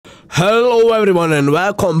Hello everyone and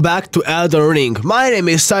welcome back to Elden Ring. My name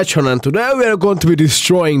is Sachon and today we are going to be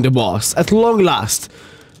destroying the boss at long last.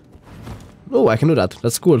 Oh, I can do that.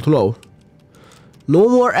 That's cool to know. No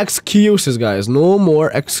more excuses, guys. No more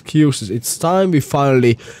excuses. It's time we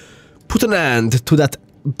finally put an end to that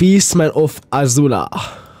Beastman of Azula.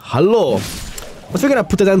 Hello. But we're gonna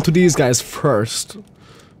put an end to these guys first.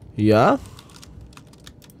 Yeah?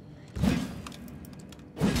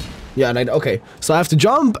 Yeah, okay. So I have to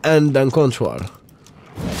jump and then control.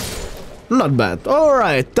 Not bad.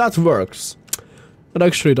 Alright, that works. That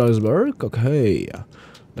actually does work. Okay.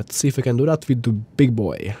 Let's see if we can do that with the big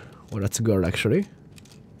boy. Oh, that's a girl, actually.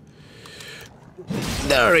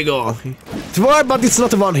 There we go. It worked, but it's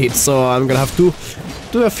not a one hit, so I'm gonna have to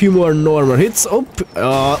do a few more normal hits. Oh,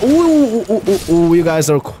 you guys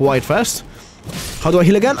are quite fast. How do I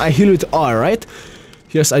heal again? I heal with R, right?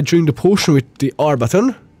 Yes, I drink the potion with the R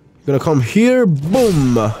button. Gonna come here,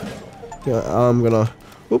 boom. Yeah, I'm gonna.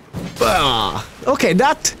 Okay,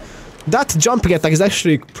 that jumping attack is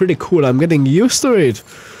actually pretty cool. I'm getting used to it,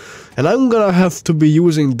 and I'm gonna have to be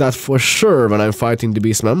using that for sure when I'm fighting the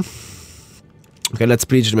Beastman. Okay, let's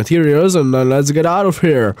bleach the materials and then let's get out of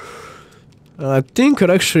here. I think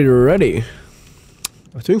we're actually ready.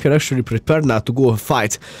 I think we're actually prepared now to go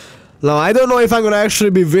fight. Now I don't know if I'm gonna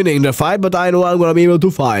actually be winning the fight, but I know I'm gonna be able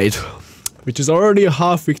to fight. Which is already a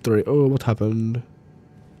half victory. Oh, what happened?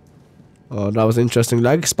 Oh, that was interesting.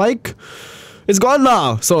 Lag spike. It's gone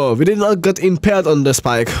now. So, we did not get impaired on the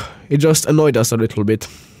spike. It just annoyed us a little bit.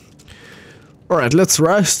 Alright, let's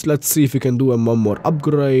rest. Let's see if we can do one more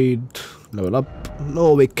upgrade. Level up.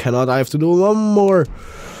 No, we cannot. I have to do one more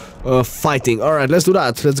fighting. Alright, let's do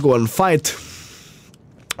that. Let's go and fight.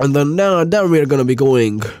 And then we're gonna be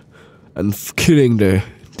going and killing the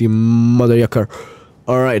mother yucker.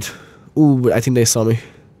 Alright. Ooh, I think they saw me.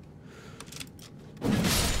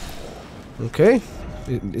 Okay.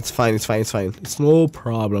 It's fine, it's fine, it's fine. It's no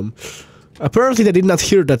problem. Apparently they did not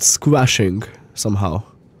hear that squashing somehow.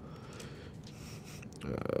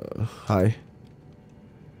 Hi.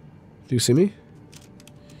 Do you see me?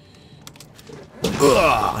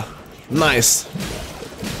 Ugh, nice.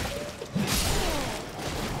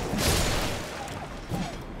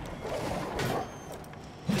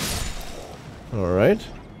 Alright.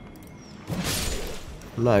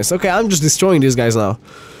 Nice. Okay, I'm just destroying these guys now.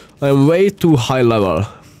 I'm way too high level.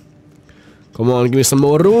 Come on, give me some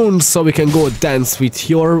more runes so we can go dance with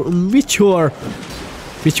your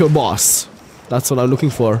boss. That's what I'm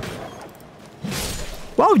looking for.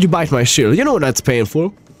 Why would you bite my shield? You know that's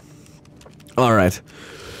painful. Alright.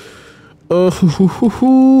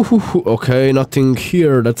 Okay, nothing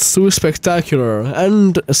here. That's too spectacular.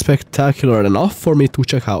 And spectacular enough for me to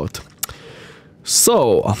check out.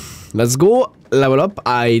 So, let's go level up.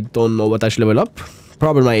 I don't know what I should level up.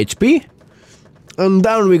 Probably my HP. And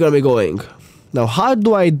down we're gonna be going. Now, how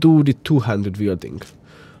do I do the two-handed wielding?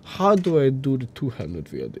 How do I do the two-handed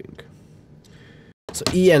wielding? So,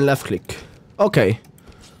 E and left click. Okay.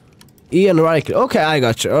 E and right click. Okay, I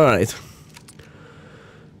got you. Alright.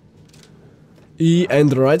 E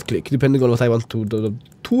and right click, depending on what I want to do the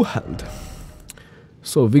two-hand.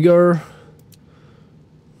 So, vigor.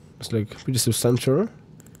 It's like pretty substantial.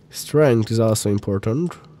 Strength is also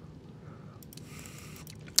important.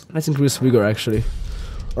 Let's increase vigor actually.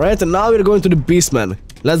 Alright, and now we're going to the Beastman.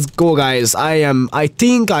 Let's go, guys. I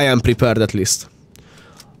think I am prepared at least.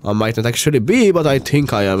 I might not actually be, but I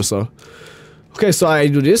think I am, so. Okay, so I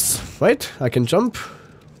do this, right? I can jump.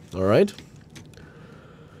 Alright.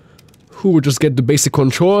 Who just get the basic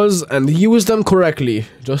controls and use them correctly,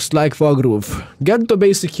 just like Valgroove. Get the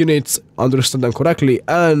basic units, understand them correctly,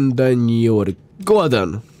 and then you're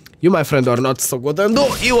golden. You, my friend, are not so golden.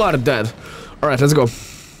 No, you are dead. Alright, let's go.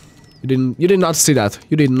 You did not see that.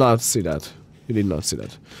 You did not see that. You did not see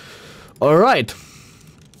that. Alright.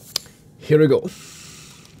 Here we go.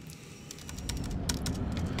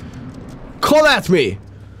 Come at me!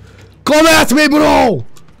 Come at me, bro!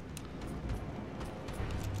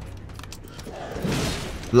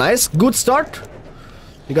 Nice, good start.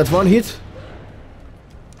 You got one hit.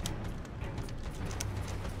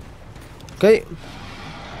 Okay.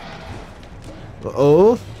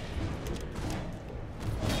 Uh-oh.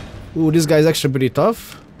 Ooh, this guy's actually pretty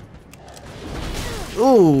tough.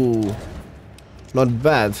 Ooh. Not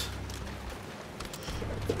bad.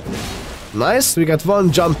 Nice, we got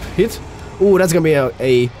one jump hit. Ooh, that's gonna be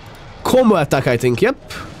a combo attack, I think, yep.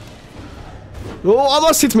 Oh,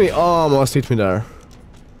 almost hit me. Oh, almost hit me there.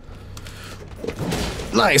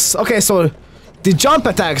 Nice. Okay, so the jump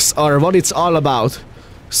attacks are what it's all about.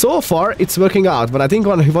 So far, it's working out, but I think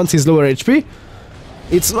once he's lower HP,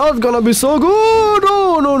 it's not gonna be so good.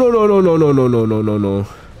 Oh, no, no, no, no, no, no, no, no, no, no, no, no, no.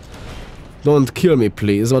 Don't kill me,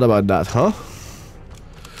 please. What about that, huh?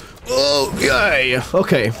 Oh, yay.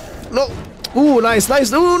 Okay. No. Ooh, nice,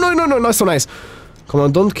 nice. Ooh, no, no, no, not so nice. Come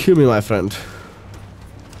on, don't kill me, my friend.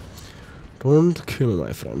 Don't kill me,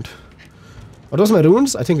 my friend. Are those my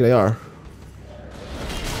runes? I think they are.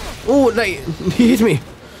 Oh, no, he hit me.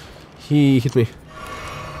 He hit me.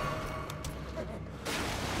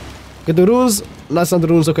 Get the runes. That's not the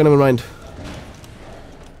runes. Okay, never mind.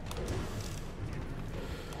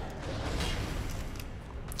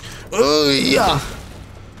 Oh, yeah.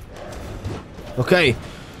 Okay.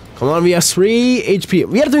 Come on, we have 3 HP.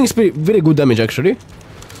 We are doing very good damage, actually.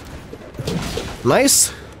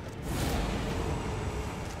 Nice.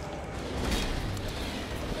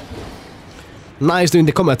 Nice doing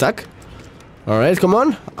the combat attack. Alright, come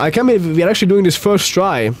on. I can't believe we are actually doing this first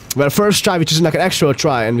try. Well, first try, which is like an actual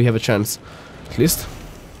try, and we have a chance. At least.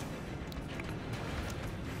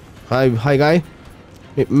 Hi, guy.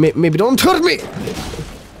 Maybe don't hurt me!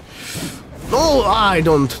 No, I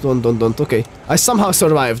don't. Okay. I somehow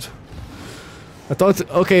survived. I thought,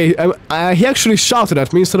 okay, he actually shouted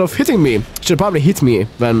at me instead of hitting me. He should probably hit me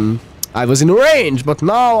when I was in range, but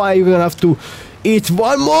now I'm gonna have to eat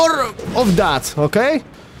 1 more of that, okay?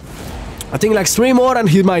 I think like 3 more and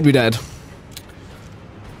he might be dead.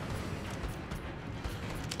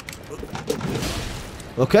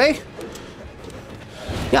 Okay.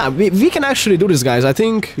 Yeah, we can actually do this, guys. I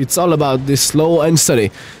think it's all about this slow and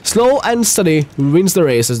steady. Slow and steady wins the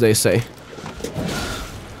race, as they say.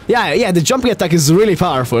 Yeah, the jumping attack is really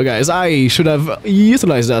powerful, guys. I should have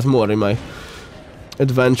utilized that more in my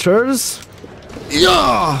adventures.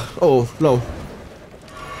 Yeah! Oh, no.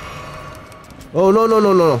 Oh, no, no,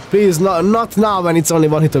 no, no. Please, not now when it's only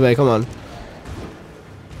 1 hit away. Come on.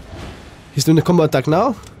 He's doing the combo attack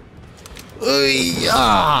now.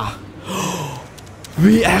 Yeah!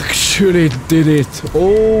 We actually did it!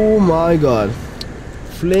 Oh my god.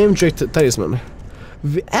 Flame Drake Talisman.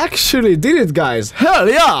 We actually did it, guys! Hell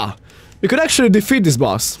yeah! We could actually defeat this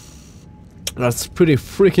boss. That's pretty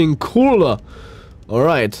freaking cool.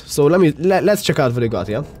 Alright, so let's check out what they got,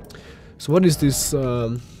 yeah? So what is this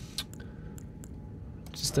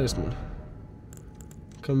talisman?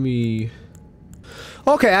 Can we...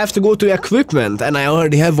 Okay, I have to go to equipment, and I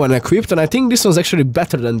already have one equipped, and I think this one's actually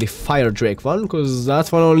better than the Fire Drake one, because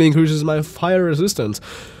that one only increases my fire resistance.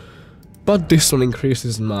 But this one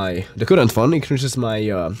increases my... the current one increases my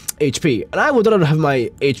HP, and I would rather have my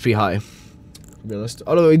HP high, to be honest.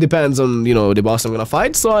 Although it depends on, you know, the boss I'm gonna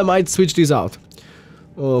fight, so I might switch these out.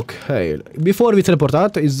 Okay, before we teleport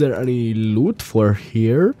out, is there any loot for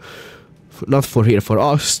here? Not for here, for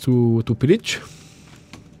us to pillage.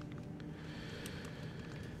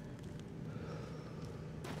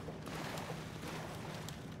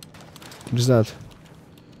 What is that?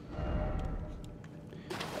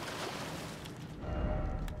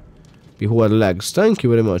 Behold legs. Thank you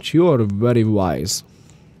very much. You are very wise.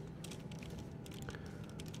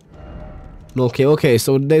 Okay,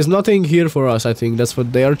 so there's nothing here for us, I think. That's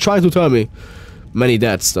what they are trying to tell me. Many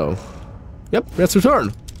deaths, though. Yep, let's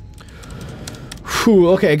return. Whew,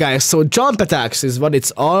 okay, guys, so jump attacks is what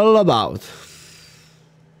it's all about.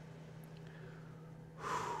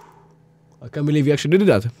 I can't believe we actually did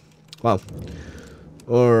that. Wow.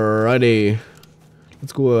 Alrighty.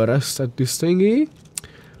 Let's go rest at this thingy.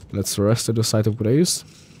 Let's rest at the site of grace.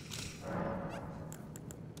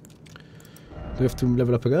 Do we have to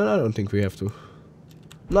level up again? I don't think we have to.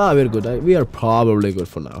 Nah, we're good. We are probably good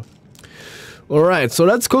for now. Alright, so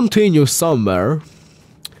let's continue somewhere.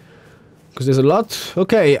 Because there's a lot.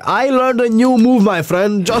 Okay, I learned a new move, my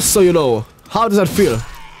friend, just so you know. How does that feel?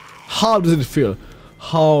 How does it feel?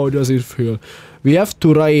 How does it feel? We have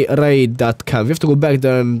to raid that camp. We have to go back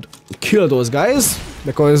there and kill those guys.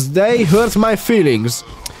 Because they hurt my feelings.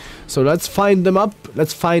 So let's find them up.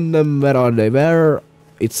 Let's find them. Where are they? Where?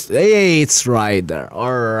 It's right there.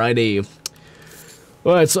 Alrighty.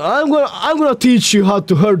 Alright, so I'm gonna teach you how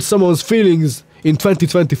to hurt someone's feelings in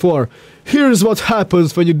 2024. Here's what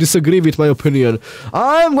happens when you disagree with my opinion.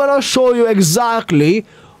 I'm gonna show you exactly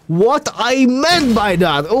what I meant by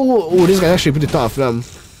that. Oh, this guy's actually pretty tough.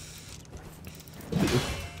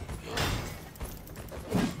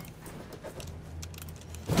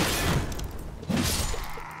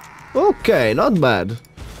 Okay, not bad.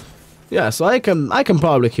 Yeah, so I can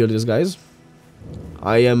probably kill these guys.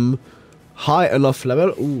 I am high enough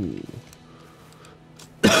level. Ooh.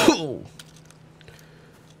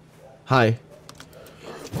 Hi.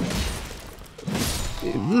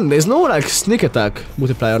 There's no like sneak attack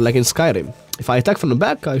multiplier like in Skyrim. If I attack from the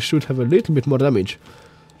back, I should have a little bit more damage.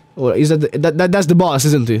 Or is that's the boss,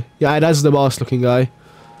 isn't he? Yeah, that's the boss looking guy.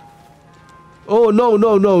 Oh, no,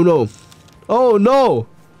 no, no, no. Oh, no.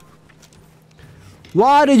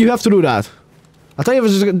 Why did you have to do that? I thought it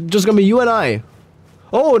was just gonna be you and I.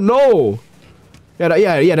 Oh, no.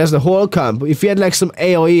 Yeah, that's the whole camp. If you had like some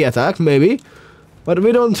AoE attack, maybe. But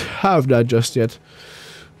we don't have that just yet.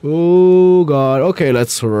 Oh, God. Okay,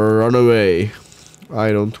 let's run away.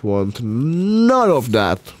 I don't want none of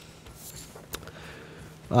that.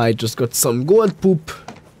 I just got some gold poop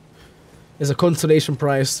as a consolation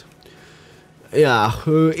prize. Yeah,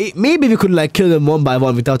 maybe we could like kill them one by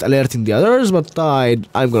one without alerting the others, but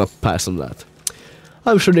I'm gonna pass on that.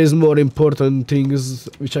 I'm sure there's more important things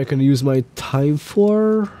which I can use my time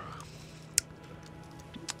for.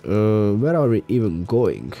 Where are we even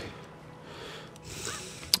going?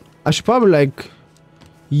 I should probably like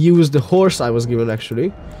use the horse I was given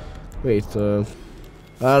actually. Wait,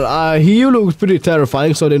 he looked pretty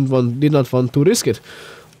terrifying, so I did not want to risk it.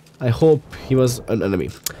 I hope he was an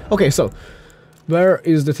enemy. Okay, so where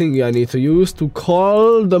is the thing I need to use to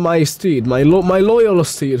call my steed, my loyal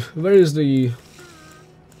steed? Where is the?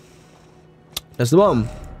 That's the one.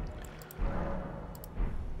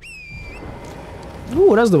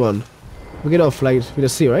 Ooh, that's the one. We get off like with the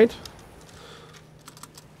sea, right?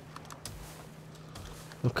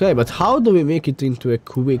 Okay, but how do we make it into a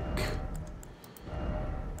quick?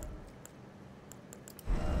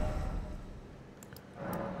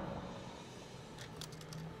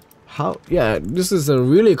 How? Yeah, this is a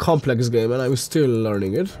really complex game and I'm still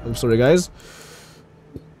learning it. I'm sorry, guys.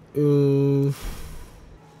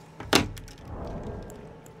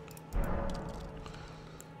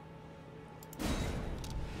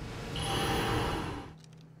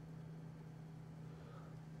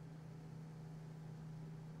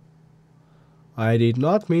 I did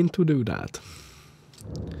not mean to do that.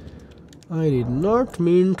 I did not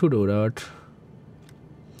mean to do that.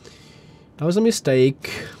 That was a mistake.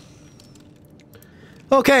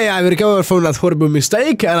 Okay, I recovered from that horrible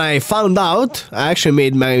mistake and I found out, I actually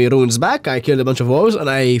made my runes back, I killed a bunch of wolves and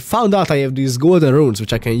I found out I have these golden runes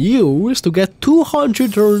which I can use to get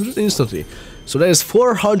 200 runes instantly. So that is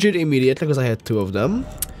 400 immediately because I had 2 of them.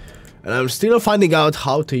 And I'm still finding out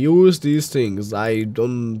how to use these things. I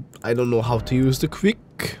don't know how to use the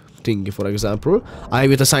quick thing, for example. I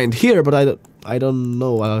have it assigned here, but I don't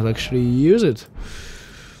know how to actually use it.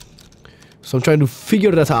 So I'm trying to figure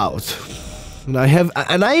that out.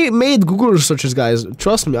 And I made Google searches, guys.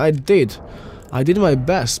 Trust me, I did. I did my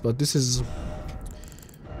best, but this is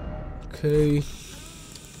okay.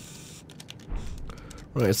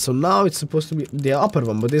 Right, so now it's supposed to be the upper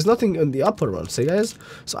one, but there's nothing on the upper one, see guys?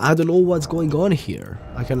 So I don't know what's going on here.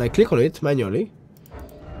 I can like click on it manually.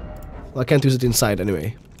 Well, I can't use it inside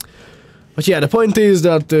anyway. But yeah, the point is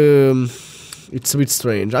that it's a bit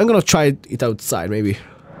strange. I'm gonna try it outside, maybe.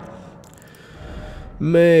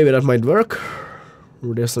 Maybe that might work.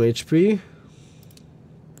 There's some HP.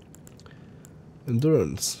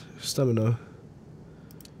 Endurance. Stamina.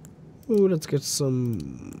 Ooh, let's get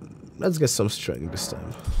some strength this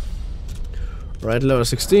time. Right, level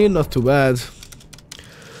 16, not too bad.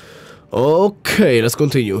 Okay, let's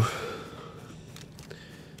continue.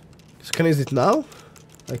 So can I use it now?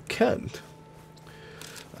 I can't.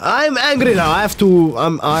 I'm angry now. I have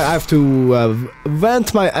to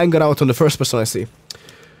vent my anger out on the first person I see.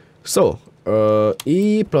 So,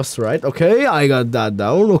 E plus right. Okay, I got that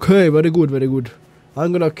down. Okay, very good, very good.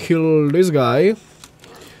 I'm gonna kill this guy.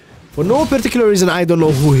 For no particular reason, I don't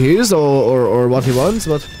know who he is or what he wants,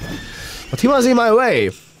 but he was in my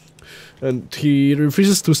way. And he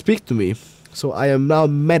refuses to speak to me. So I am now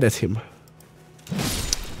mad at him.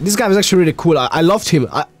 This guy was actually really cool. I loved him.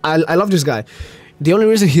 I love this guy. The only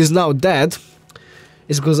reason he's now dead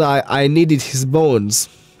is because I needed his bones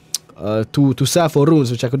to sell for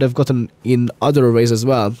runes, which I could have gotten in other ways as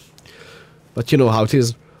well. But you know how it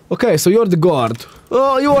is. Okay, so you're the guard.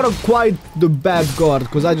 Oh, you are quite the bad guard,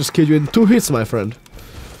 because I just killed you in 2 hits, my friend.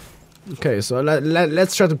 Okay, so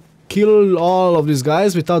let's try to kill all of these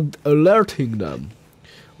guys without alerting them.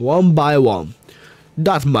 One by one.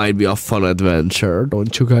 That might be a fun adventure,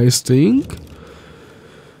 don't you guys think?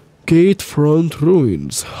 Gatefront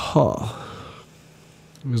Ruins. Huh.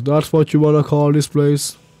 Is that what you wanna call this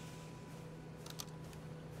place?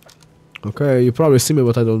 Okay, you probably see me,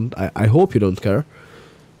 but I hope you don't care.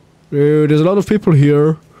 There's a lot of people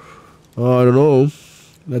here. I don't know.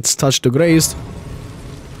 Let's touch the grace.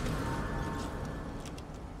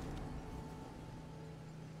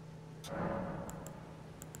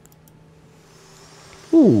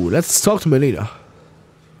 Ooh, let's talk to Melina.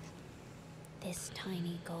 This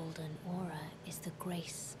tiny golden aura is the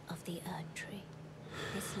grace of the Erd Tree.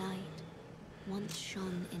 This light once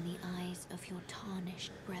shone in the eyes of your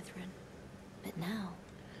tarnished brethren. But now,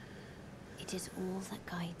 it is all that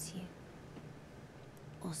guides you.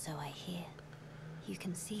 Also I hear. You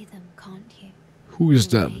can see them, can't you? Who is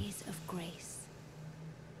The them? rays of grace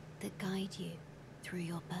that guide you through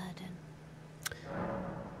your burden.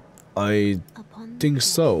 I Upon the think cliff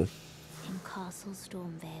so. in Castle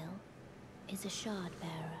Stormvale is a shard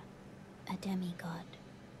bearer, a demigod,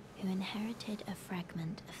 who inherited a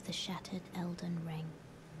fragment of the shattered Elden Ring.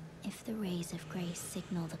 If the rays of grace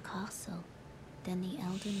signal the castle, then the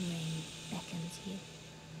Elden Ring beckons you.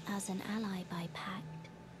 As an ally by pact,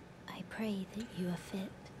 I pray that you are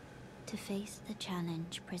fit to face the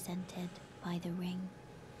challenge presented by the ring.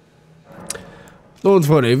 Don't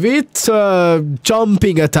worry, with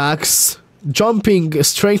jumping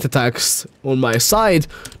strength attacks on my side,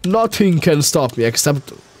 nothing can stop me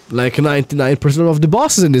except like 99% of the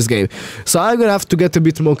bosses in this game. So I'm gonna have to get a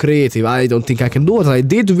bit more creative. I don't think I can do what I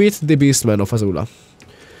did with the Beastman of Azula.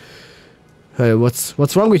 Hey,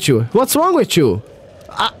 what's wrong with you? What's wrong with you?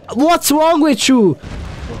 What's wrong with you?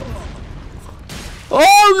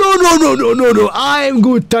 Oh no! I'm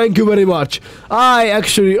good, thank you very much. I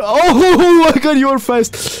actually. Oh my god, you're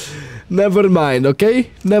fast. Never mind, okay?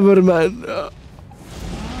 Never mind.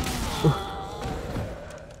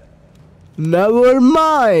 Never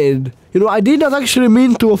mind. You know, I did not actually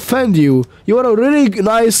mean to offend you. You are a really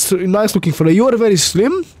nice looking fella. You are very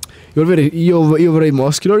slim. You're very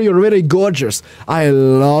muscular. You're very gorgeous. I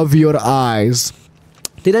love your eyes.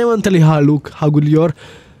 Did anyone tell you how good you are?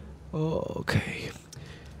 Okay.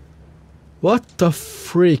 What the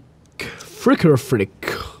frick? Fricker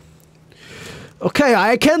frick. Okay,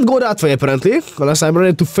 I can't go that way apparently, unless I'm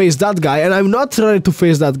ready to face that guy, and I'm not ready to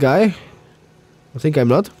face that guy. I think I'm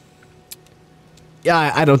not.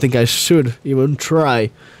 Yeah, I don't think I should even try.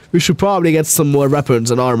 We should probably get some more weapons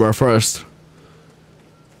and armor first.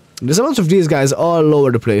 There's a bunch of these guys all over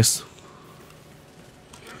the place.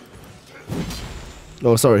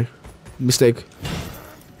 Oh, sorry. Mistake.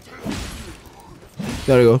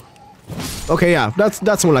 There we go. Okay, yeah,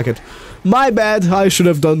 that's more like it. My bad, I should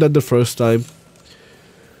have done that the first time.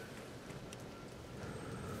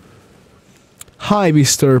 Hi,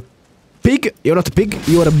 Mr. Pig. You're not a pig,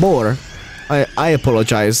 you're a boar. I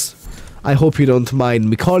apologize. I hope you don't mind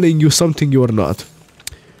me calling you something you're not.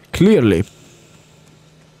 Clearly.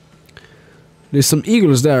 There's some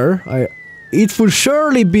eagles there. It would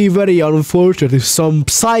surely be very unfortunate if some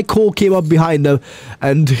psycho came up behind them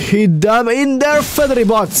and hit them in their feathery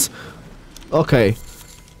butts. Okay.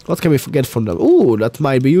 What can we get from them? Ooh, that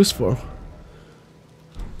might be useful.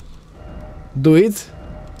 Do it.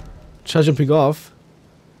 Try jumping off.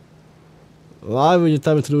 Why would you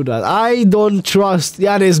tell me to do that? I don't trust.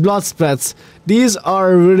 Yeah, there's blood splats. These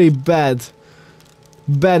are really bad.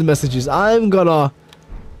 Bad messages. I'm gonna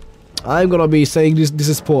be saying this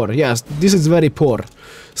is poor. Yes, this is very poor.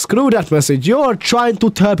 Screw that message. You're trying to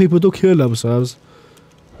tell people to kill themselves.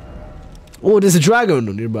 Oh, there's a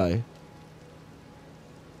dragon nearby.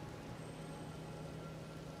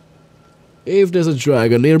 If there's a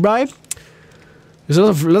dragon nearby, there's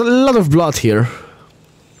a lot of blood here.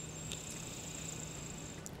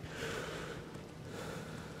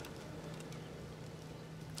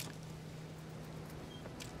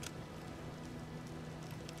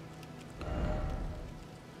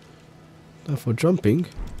 For jumping.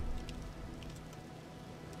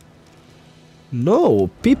 No,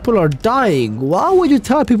 people are dying. Why would you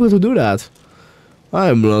tell people to do that?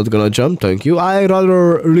 I'm not gonna jump, thank you. I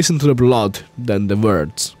rather listen to the blood than the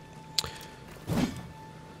words.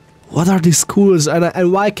 What are these schools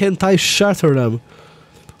and why can't I shatter them?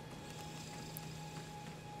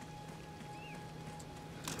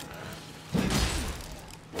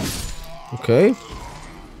 Okay.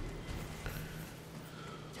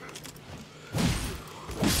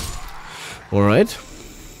 Alright.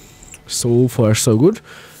 So far so good.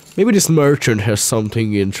 Maybe this merchant has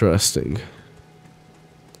something interesting.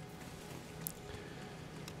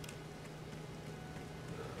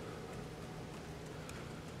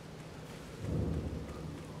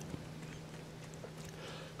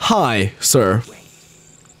 Hi, sir. Wait,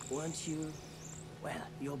 weren't you? Well,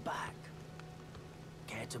 you're back.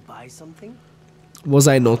 Care to buy something? Was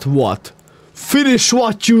I not what? Finish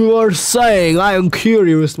what you were saying. I am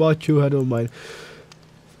curious what you had on mind.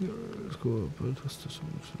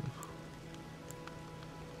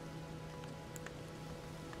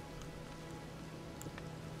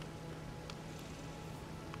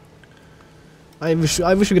 I wish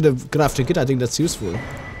we could have crafting kit. I think that's useful.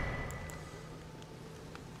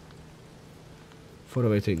 For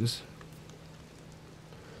away things.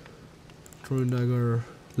 Throwing dagger.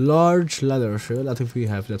 Large leather shield. I think we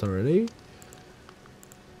have that already.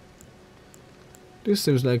 This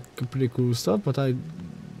seems like a pretty cool stuff, but I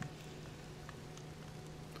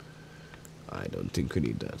don't think we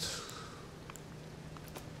need that.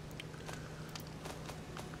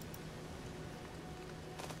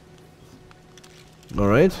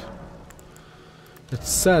 Alright. Let's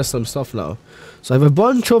sell some stuff now. So I have a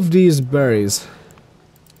bunch of these berries.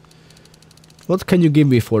 What can you give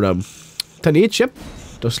me for them? 10 each? Yep.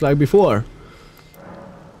 Just like before.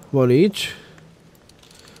 1 each.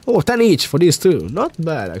 Oh, 10 each for these two. Not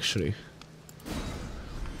bad, actually.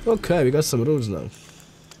 Okay, we got some runes now.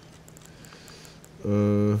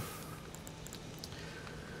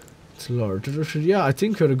 It's large. Yeah, I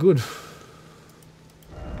think we're good.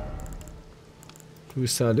 Do we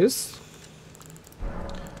sell this?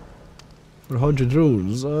 For 100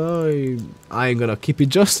 runes. I'm gonna keep it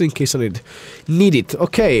just in case I need it.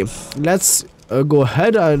 Okay, let's go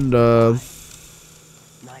ahead and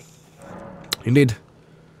indeed.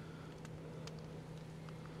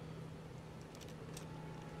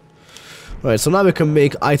 Right, so now we can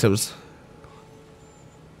make items.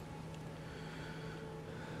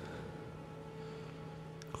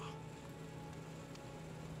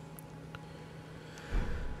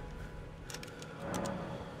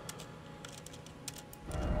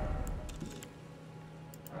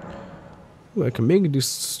 Ooh, I can make this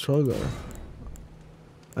stronger.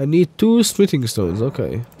 I need 2 smithing stones,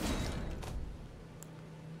 okay.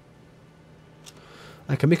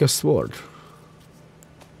 I can make a sword.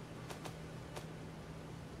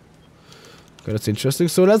 Okay, that's interesting.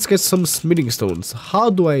 So let's get some smithing stones.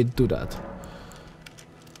 How do I do that?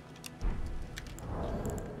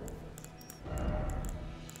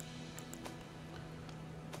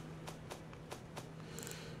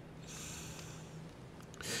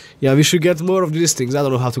 Yeah, we should get more of these things. I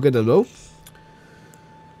don't know how to get them though.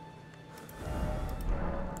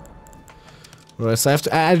 Alright, so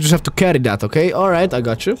I just have to carry that, okay? Alright, I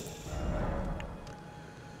got you.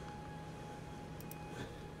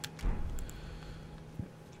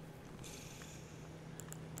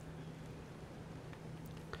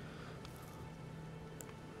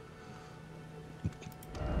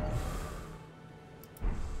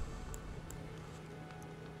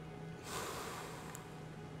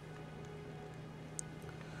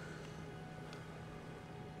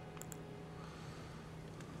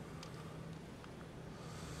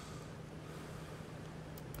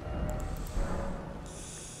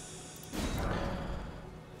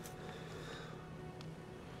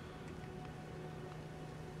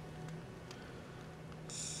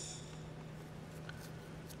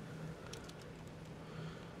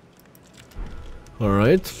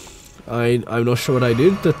 Alright. I'm not sure what I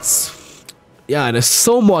did. That's... Yeah, there's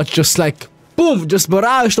so much just like... Boom! Just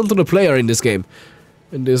barraged onto the player in this game.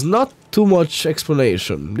 And there's not too much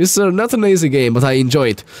explanation. This is not an easy game, but I enjoy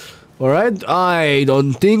it. Alright? I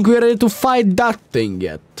don't think we're ready to fight that thing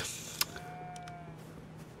yet.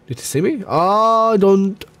 Did he see me? Oh,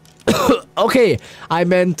 don't... Okay, I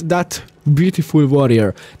meant that beautiful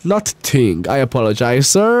warrior. Not thing. I apologize,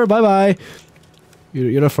 sir. Bye-bye.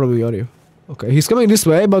 You're not following me, are you? Okay, he's coming this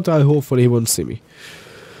way, but hopefully he won't see me.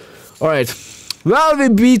 Alright. Well, we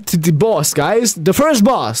beat the boss, guys. The first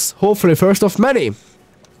boss. Hopefully first of many.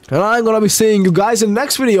 And I'm gonna be seeing you guys in the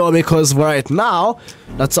next video, because right now,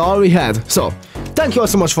 that's all we had. So, thank you all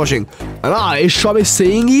so much for watching. And I shall be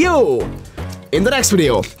seeing you in the next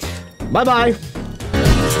video. Bye-bye.